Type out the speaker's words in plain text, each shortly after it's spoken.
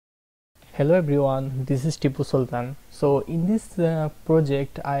Hello everyone, this is Tipu Sultan. So in this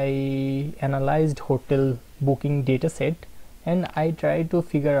project I analyzed hotel booking dataset and I tried to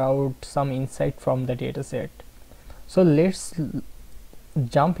figure out some insight from the dataset. So let's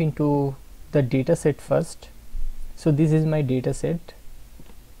jump into the dataset first. So this is my dataset,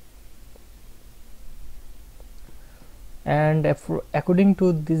 and according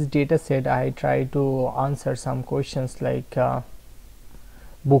to this dataset I try to answer some questions like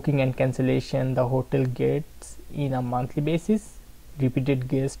booking and cancellation the hotel gets in a monthly basis, repeated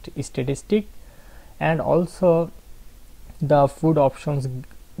guest statistic, and also the food options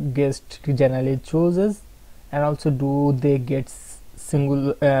guest generally chooses, and also do they get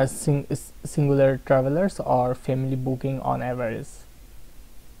singular travelers or family booking on average.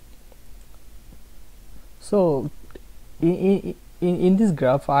 So in this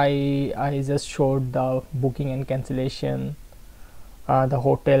graph I just showed the booking and cancellation the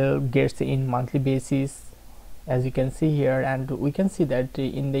hotel gets in monthly basis, as you can see here, and we can see that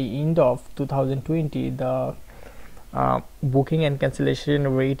in the end of 2020 the booking and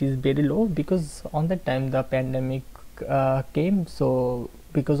cancellation rate is very low because on that time the pandemic came, so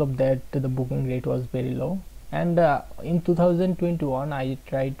because of that the booking rate was very low. And in 2021 I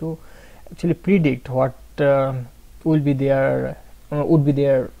tried to actually predict what would be their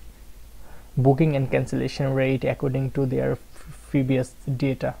booking and cancellation rate according to their previous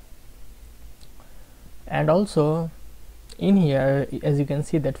data. And also in here, as you can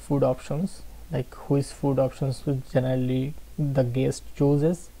see, that food options, like which food options generally the guest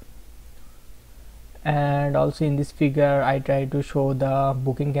chooses. And also in this figure I try to show the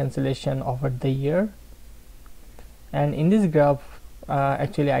booking cancellation over the year, and in this graph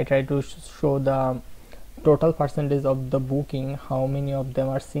actually I try to show the total percentage of the booking, how many of them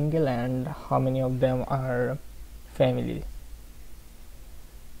are single and how many of them are family.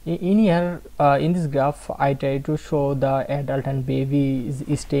 In here in this graph I try to show the adult and babies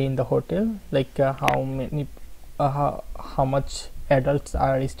stay in the hotel, like how much adults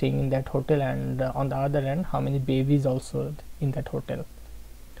are staying in that hotel, and on the other end how many babies also in that hotel.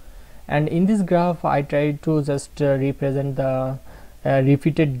 And in this graph I try to just represent the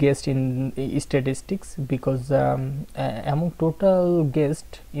repeated guest in statistics, because among total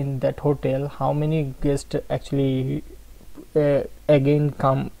guests in that hotel, how many guests actually again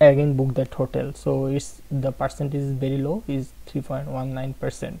book that hotel. So it's the percentage is very low, is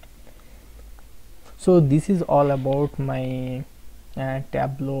 3.19%. so this is all about my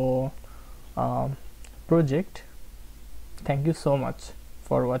Tableau project. Thank you so much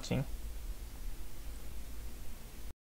for watching.